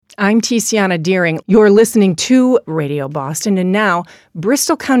I'm Tiziana Deering. You're listening to Radio Boston, and now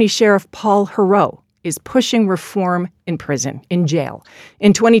Bristol County Sheriff Paul Heroux is pushing reform in prison, in jail.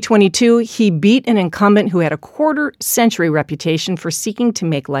 In 2022, he beat an incumbent who had a quarter-century reputation for seeking to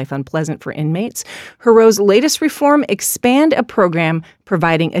make life unpleasant for inmates. Heroux's latest reform: expand a program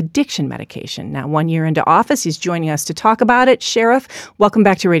providing addiction medication. Now, 1 year into office, he's joining us to talk about it. Sheriff, welcome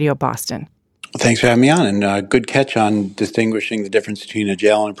back to Radio Boston. Thanks for having me on, and good catch on distinguishing the difference between a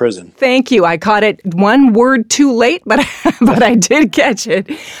jail and a prison. Thank you. I caught it one word too late, but I did catch it.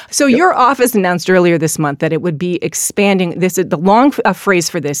 So Your office announced earlier this month that it would be expanding this. The long phrase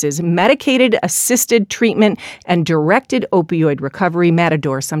for this is medicated assisted treatment and directed opioid recovery,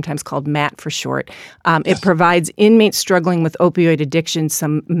 Matador, sometimes called MAT for short. Yes. It provides inmates struggling with opioid addiction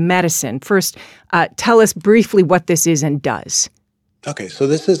some medicine. First, tell us briefly what this is and does. Okay, so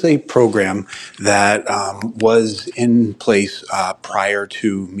this is a program that was in place prior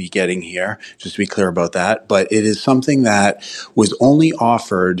to me getting here, just to be clear about that. But it is something that was only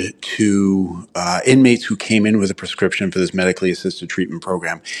offered to inmates who came in with a prescription for this medically assisted treatment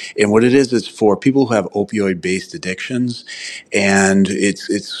program. And what it is for people who have opioid-based addictions, and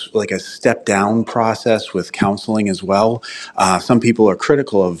it's like a step-down process with counseling as well. Some people are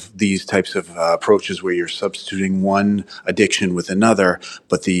critical of these types of approaches where you're substituting one addiction with another.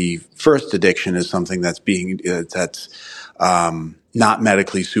 But the first addiction is something that's not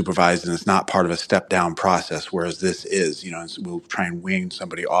medically supervised, and it's not part of a step-down process, whereas this is, we'll try and wean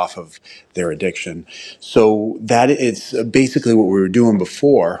somebody off of their addiction. So that it's basically what we were doing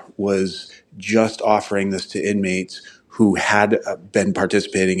before was just offering this to inmates who had been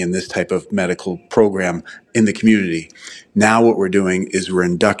participating in this type of medical program in the community. Now what we're doing is we're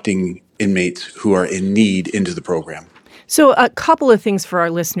inducting inmates who are in need into the program. So a couple of things for our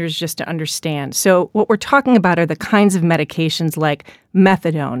listeners just to understand. So what we're talking about are the kinds of medications like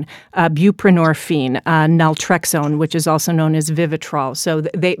methadone, buprenorphine, naltrexone, which is also known as Vivitrol. So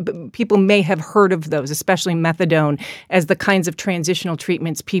people may have heard of those, especially methadone, as the kinds of transitional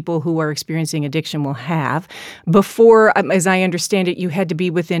treatments people who are experiencing addiction will have. Before, as I understand it, you had to be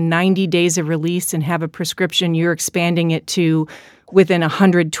within 90 days of release and have a prescription. You're expanding it to within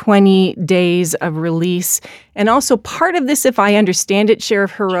 120 days of release. And also part of this, if I understand it,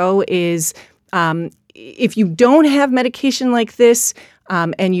 Sheriff Heroux, is if you don't have medication like this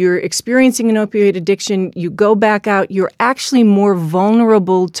and you're experiencing an opioid addiction, you go back out, you're actually more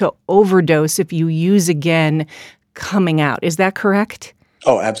vulnerable to overdose if you use again coming out. Is that correct?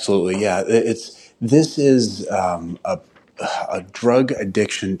 Oh, absolutely. Yeah. This is a drug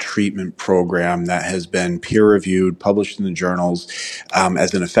addiction treatment program that has been peer-reviewed, published in the journals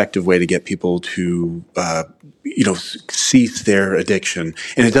as an effective way to get people to, cease their addiction.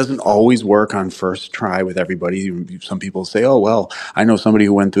 And it doesn't always work on first try with everybody. Some people say, oh, well, I know somebody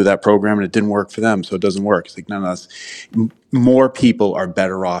who went through that program and it didn't work for them, so it doesn't work. It's like, no, more people are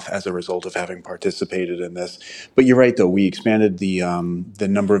better off as a result of having participated in this. But you're right, though. We expanded the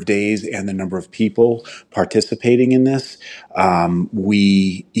number of days and the number of people participating in this.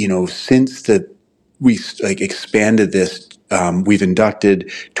 We expanded this, we've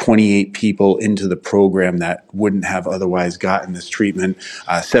inducted 28 people into the program that wouldn't have otherwise gotten this treatment.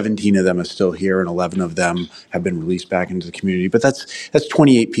 17 of them are still here, and 11 of them have been released back into the community. But that's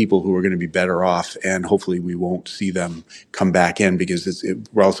 28 people who are going to be better off, and hopefully we won't see them come back in, because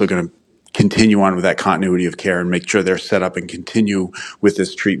we're also going to continue on with that continuity of care and make sure they're set up and continue with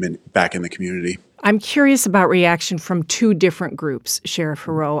this treatment back in the community. I'm curious about reaction from two different groups, Sheriff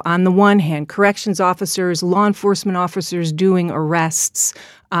Heroux. On the one hand, corrections officers, law enforcement officers doing arrests,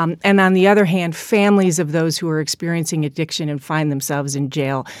 and on the other hand, families of those who are experiencing addiction and find themselves in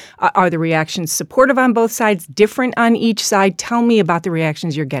jail. Are the reactions supportive on both sides, different on each side? Tell me about the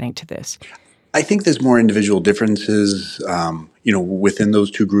reactions you're getting to this. I think there's more individual differences, within those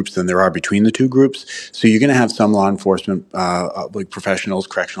two groups than there are between the two groups. So you're going to have some law enforcement, like professionals,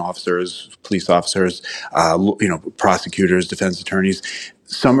 correctional officers, police officers, prosecutors, defense attorneys.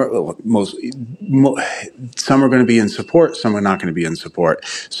 Some are going to be in support. Some are not going to be in support.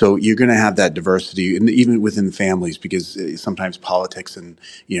 So you're going to have that diversity, and even within families, because sometimes politics and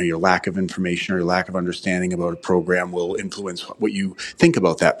your lack of information or your lack of understanding about a program will influence what you think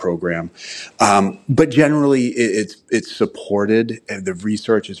about that program. But generally, it's supported, and the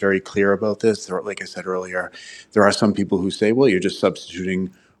research is very clear about this. Like I said earlier, there are some people who say, "Well, you're just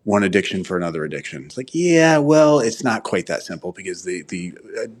substituting one addiction for another addiction." It's like, yeah, well, it's not quite that simple, because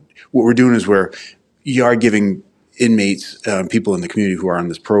what we're doing is you are giving inmates, people in the community who are on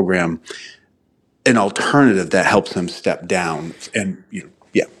this program, an alternative that helps them step down and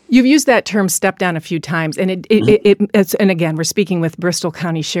Yeah. You've used that term "step down" a few times, and and again, we're speaking with Bristol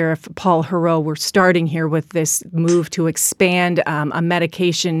County Sheriff Paul Heroux. We're starting here with this move to expand a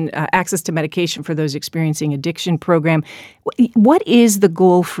medication access to medication for those experiencing addiction program. What is the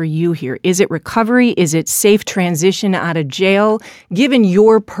goal for you here? Is it recovery? Is it safe transition out of jail? Given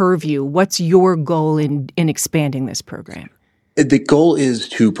your purview, what's your goal in expanding this program? The goal is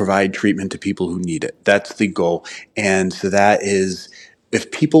to provide treatment to people who need it. That's the goal, and so that is. If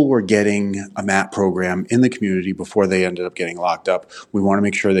people were getting a MAT program in the community before they ended up getting locked up, we want to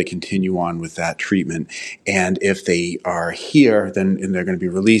make sure they continue on with that treatment. And if they are here, then and they're going to be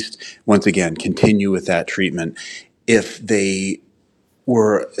released, once again, continue with that treatment. If they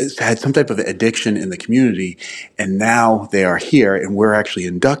had some type of addiction in the community, and now they are here, and we're actually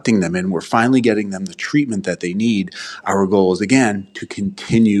inducting them, and we're finally getting them the treatment that they need. Our goal is, again, to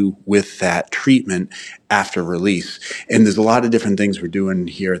continue with that treatment after release. And there's a lot of different things we're doing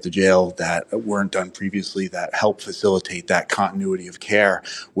here at the jail that weren't done previously that help facilitate that continuity of care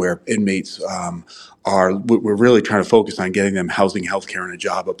where inmates we're really trying to focus on getting them housing, healthcare, and a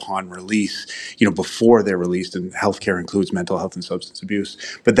job upon release, before they're released. And healthcare includes mental health and substance abuse.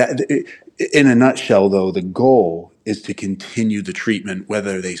 But that, in a nutshell, though, the goal is to continue the treatment,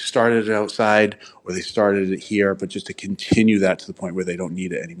 whether they started it outside or they started it here, but just to continue that to the point where they don't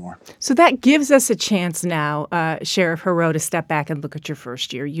need it anymore. So that gives us a chance now, Sheriff Heroux, to step back and look at your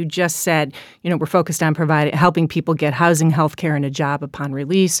first year. You just said, we're focused on helping people get housing, health care, and a job upon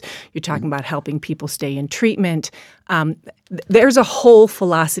release. You're talking about helping people stay in treatment. There's a whole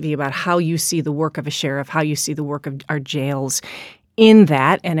philosophy about how you see the work of a sheriff, how you see the work of our jails in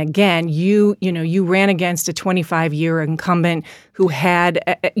that. And again, you ran against a 25-year incumbent who had,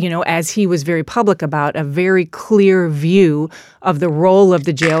 as he was very public about, a very clear view of the role of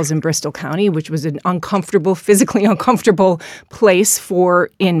the jails in Bristol County, which was an physically uncomfortable place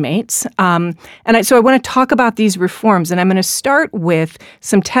for inmates. So I want to talk about these reforms, and I'm going to start with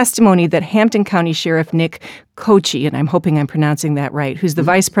some testimony that Hampton County Sheriff Nick Kochi, and I'm hoping I'm pronouncing that right, who's the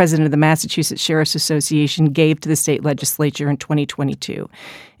vice president of the Massachusetts Sheriff's Association, gave to the state legislature in 2022.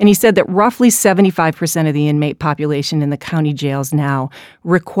 And he said that roughly 75% of the inmate population in the county jails now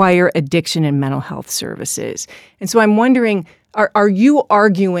require addiction and mental health services. And so I'm wondering, are you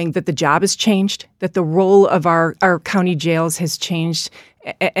arguing that the job has changed, that the role of our county jails has changed,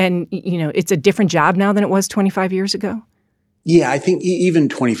 and it's a different job now than it was 25 years ago? Yeah, I think even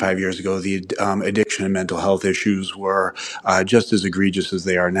 25 years ago, the addiction and mental health issues were just as egregious as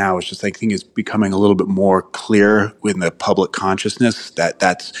they are now. It's just, I think it's becoming a little bit more clear in the public consciousness that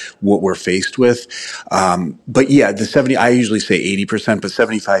that's what we're faced with. But yeah, I usually say 80%, but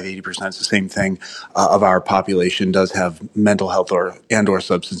 75, 80% is the same thing of our population does have mental health or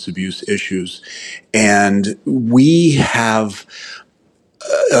substance abuse issues. And we have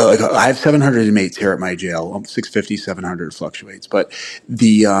I have 700 inmates here at my jail. 650, 700 fluctuates. But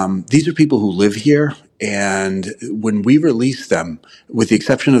these are people who live here. And when we release them, with the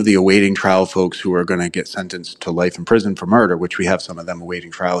exception of the awaiting trial folks who are going to get sentenced to life in prison for murder, which we have some of them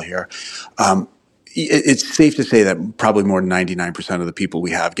awaiting trial here, it's safe to say that probably more than 99% of the people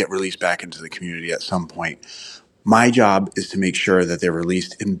we have get released back into the community at some point. My job is to make sure that they're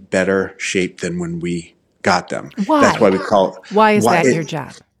released in better shape than when we got them. Why? That's why we call it. Why is that your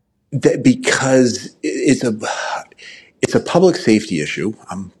job? Because it's a public safety issue.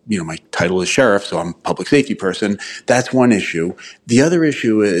 My title is sheriff, so I'm a public safety person. That's one issue. The other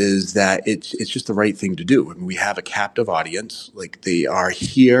issue is that it's just the right thing to do. I mean, we have a captive audience. Like, they are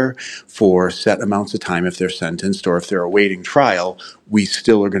here for set amounts of time if they're sentenced, or if they're awaiting trial, we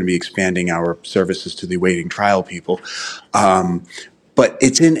still are going to be expanding our services to the awaiting trial people. But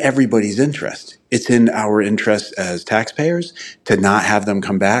it's in everybody's interest. It's in our interest as taxpayers to not have them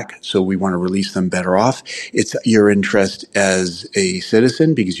come back, so we want to release them better off. It's your interest as a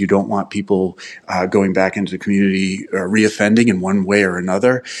citizen because you don't want people going back into the community reoffending in one way or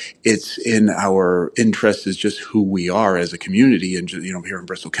another. It's in our interest as just who we are as a community, and here in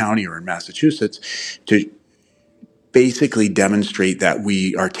Bristol County or in Massachusetts, to basically demonstrate that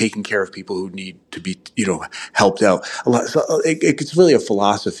we are taking care of people who need to be, helped out. It's really a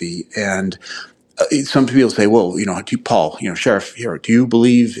philosophy. And some people say, well, Paul, Sheriff Heroux, do you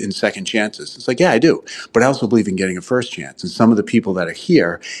believe in second chances? It's like, yeah, I do. But I also believe in getting a first chance. And some of the people that are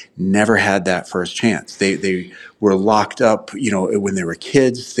here never had that first chance. They were locked up, when they were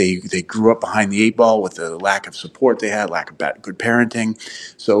kids. They grew up behind the eight ball with the lack of support they had, lack of good parenting.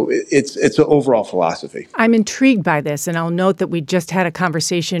 So it's an overall philosophy. I'm intrigued by this, and I'll note that we just had a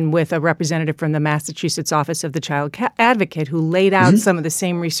conversation with a representative from the Massachusetts Office of the Child Advocate who laid out some of the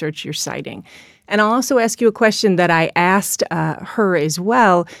same research you're citing. And I'll also ask you a question that I asked her as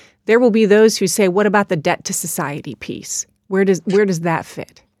well. There will be those who say, what about the debt to society piece? Where does that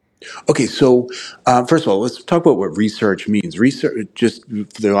fit? Okay, so first of all, let's talk about what research means. Research, just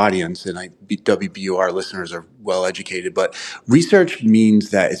for the audience, and WBUR listeners are well educated, but research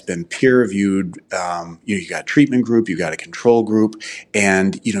means that it's been peer reviewed. You got a treatment group, you got a control group,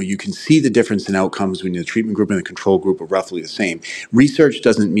 and you can see the difference in outcomes when the treatment group and the control group are roughly the same. Research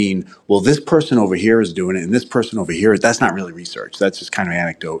doesn't mean, well, this person over here is doing it, and this person over here. That's not really research. That's just kind of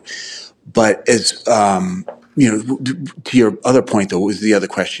anecdote. But as to your other point, though, what was the other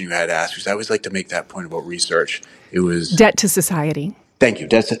question you had asked? Because I always like to make that point about research. It was debt to society. Thank you.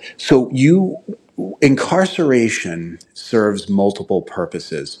 Incarceration serves multiple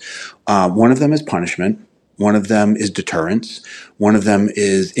purposes. One of them is punishment. One of them is deterrence. One of them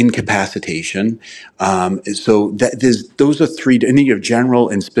is incapacitation. Those are three, and then you have general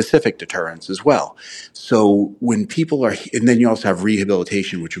and specific deterrence as well. So when people are, and then you also have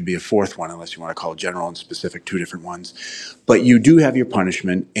rehabilitation, which would be a fourth one, unless you want to call general and specific two different ones. But you do have your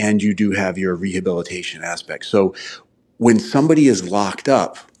punishment and you do have your rehabilitation aspect. So when somebody is locked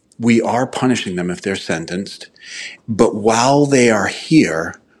up, we are punishing them if they're sentenced. But while they are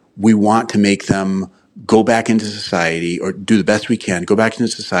here, we want to make them go back into society, or do the best we can, go back into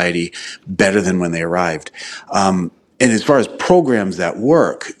society better than when they arrived. And as far as programs that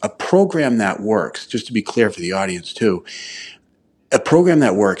work, a program that works, just to be clear for the audience too, a program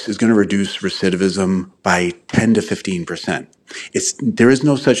that works is going to reduce recidivism by 10 to 15%. There is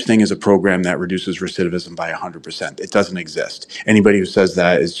no such thing as a program that reduces recidivism by 100%. It doesn't exist. Anybody who says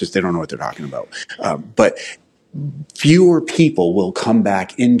that is just, they don't know what they're talking about. But fewer people will come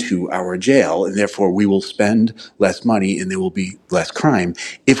back into our jail, and therefore we will spend less money and there will be less crime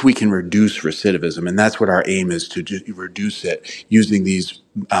if we can reduce recidivism. And that's what our aim is, to reduce it using these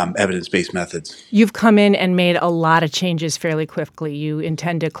evidence-based methods. You've come in and made a lot of changes fairly quickly. You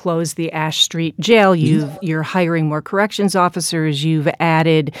intend to close the Ash Street jail. You're hiring more corrections officers. You've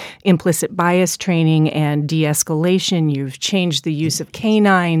added implicit bias training and de-escalation. You've changed the use of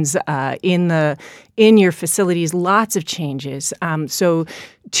canines in your facilities. Lots of changes. So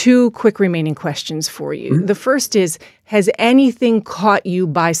two quick remaining questions for you. The first is, has anything caught you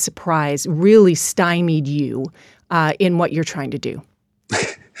by surprise, really stymied you in what you're trying to do?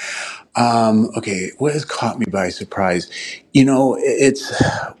 Okay, what has caught me by surprise? It's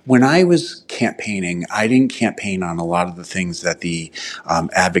when I was campaigning, I didn't campaign on a lot of the things that the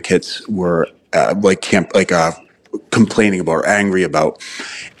advocates were complaining about or angry about.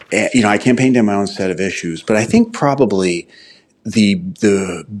 I campaigned on my own set of issues, but I think probably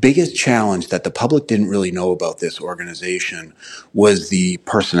the biggest challenge that the public didn't really know about this organization was the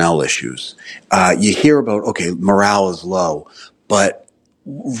personnel issues. You hear about, morale is low, but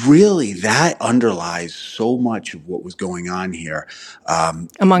really that underlies so much of what was going on here.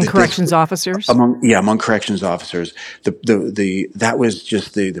 Among corrections officers? Among corrections officers. That was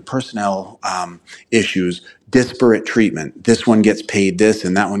just the personnel issues. Disparate treatment. This one gets paid this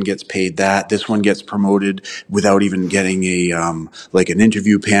and that one gets paid that. This one gets promoted without even getting an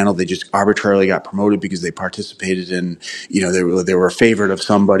interview panel. They just arbitrarily got promoted because they participated in, they were a favorite of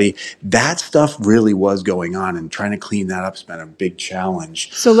somebody. That stuff really was going on, and trying to clean that up's been a big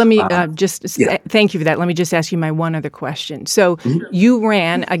challenge. So let me thank you for that. Let me just ask you my one other question. So you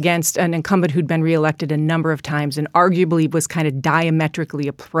ran against an incumbent who'd been reelected a number of times and arguably was kind of diametrically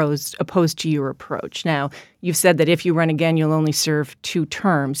opposed to your approach. Now, you've said that if you run again, you'll only serve 2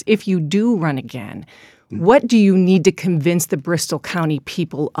 terms. If you do run again, what do you need to convince the Bristol County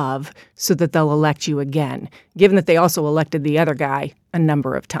people of so that they'll elect you again, given that they also elected the other guy a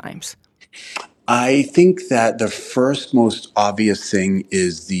number of times? I think that the first most obvious thing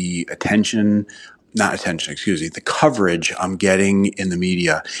is the the coverage I'm getting in the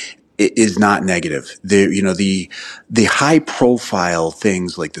media is not negative. The high profile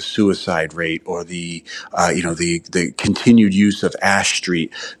things like the suicide rate or the continued use of Ash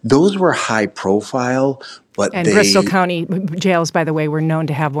Street, those were high profile. And Bristol County jails, by the way, were known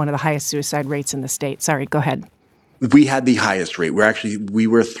to have one of the highest suicide rates in the state. Sorry, go ahead. We had the highest rate. We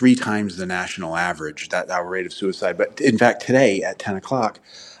were 3 times the national average, our rate of suicide. But in fact, today at 10 o'clock,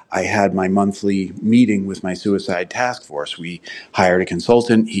 I had my monthly meeting with my suicide task force. We hired a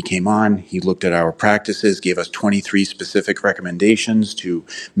consultant. He came on. He looked at our practices, gave us 23 specific recommendations to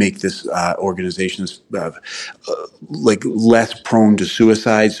make this organization like less prone to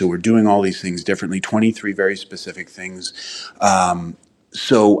suicide. So we're doing all these things differently. 23 very specific things.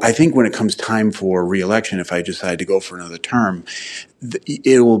 So I think when it comes time for re-election, if I decide to go for another term,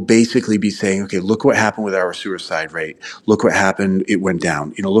 it will basically be saying, okay, look what happened with our suicide rate. Look what happened. It went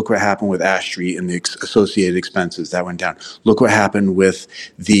down. Look what happened with Ash Street and the associated expenses. That went down. Look what happened with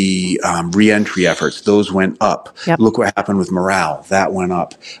the reentry efforts. Those went up. Yep. Look what happened with morale. That went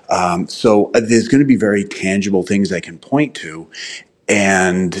up. So there's going to be very tangible things I can point to.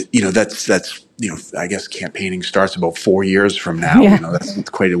 And, that's I guess campaigning starts about 4 years from now. Yeah. That's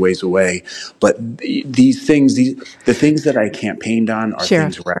quite a ways away. But these things, the things that I campaigned on are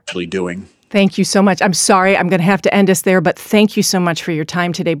Sheriff, things we're actually doing. Thank you so much. I'm sorry, I'm going to have to end us there, but thank you so much for your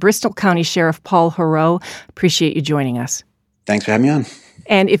time today. Bristol County Sheriff Paul Heroux, appreciate you joining us. Thanks for having me on.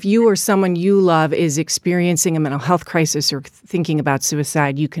 And if you or someone you love is experiencing a mental health crisis or thinking about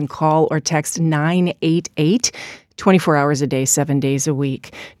suicide, you can call or text 988. 24 hours a day, 7 days a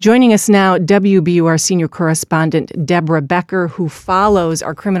week. Joining us now, WBUR senior correspondent Deborah Becker, who follows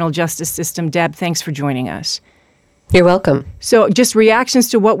our criminal justice system. Deb, thanks for joining us. You're welcome. So just reactions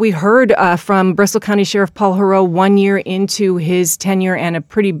to what we heard from Bristol County Sheriff Paul Heroux 1 year into his tenure and a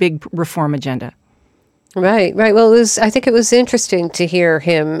pretty big reform agenda. Right. Well, I think it was interesting to hear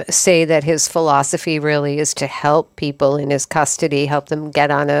him say that his philosophy really is to help people in his custody, help them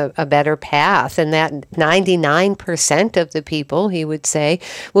get on a better path, and that 99% of the people, he would say,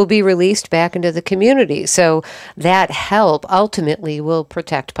 will be released back into the community. So that help ultimately will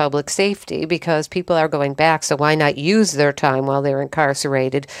protect public safety because people are going back. So why not use their time while they're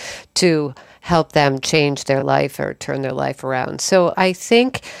incarcerated to help them change their life or turn their life around. So I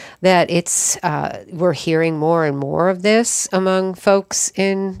think that we're hearing more and more of this among folks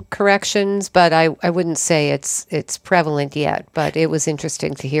in corrections, but I wouldn't say it's prevalent yet. But it was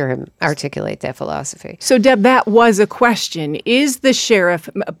interesting to hear him articulate that philosophy. So Deb, that was a question. Is the sheriff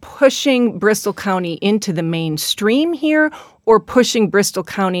pushing Bristol County into the mainstream here or pushing Bristol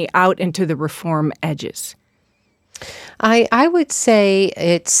County out into the reform edges? I would say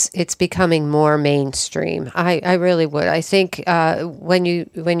it's becoming more mainstream. I really would. I think when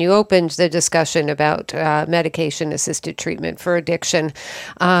you opened the discussion about medication-assisted treatment for addiction,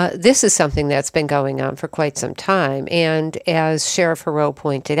 this is something that's been going on for quite some time. And as Sheriff Heroux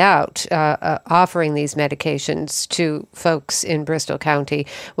pointed out, offering these medications to folks in Bristol County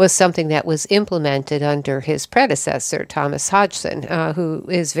was something that was implemented under his predecessor, Thomas Hodgson, who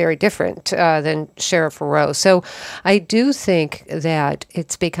is very different than Sheriff Heroux. So I do think that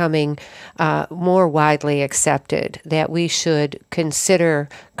it's becoming more widely accepted that we should consider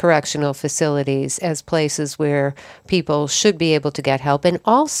correctional facilities as places where people should be able to get help, and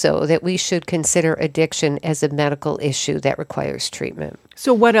also that we should consider addiction as a medical issue that requires treatment.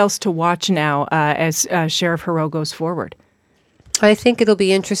 So what else to watch now as Sheriff Heroux goes forward? I think it'll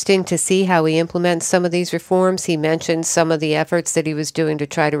be interesting to see how he implements some of these reforms. He mentioned some of the efforts that he was doing to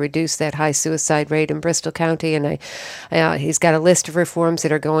try to reduce that high suicide rate in Bristol County, and he's got a list of reforms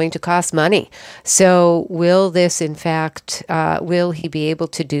that are going to cost money. So will this, in fact, will he be able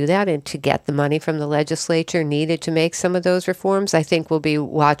to do that and to get the money from the legislature needed to make some of those reforms? I think we'll be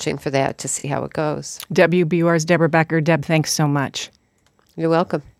watching for that to see how it goes. WBUR's Deborah Becker. Deb, thanks so much. You're welcome.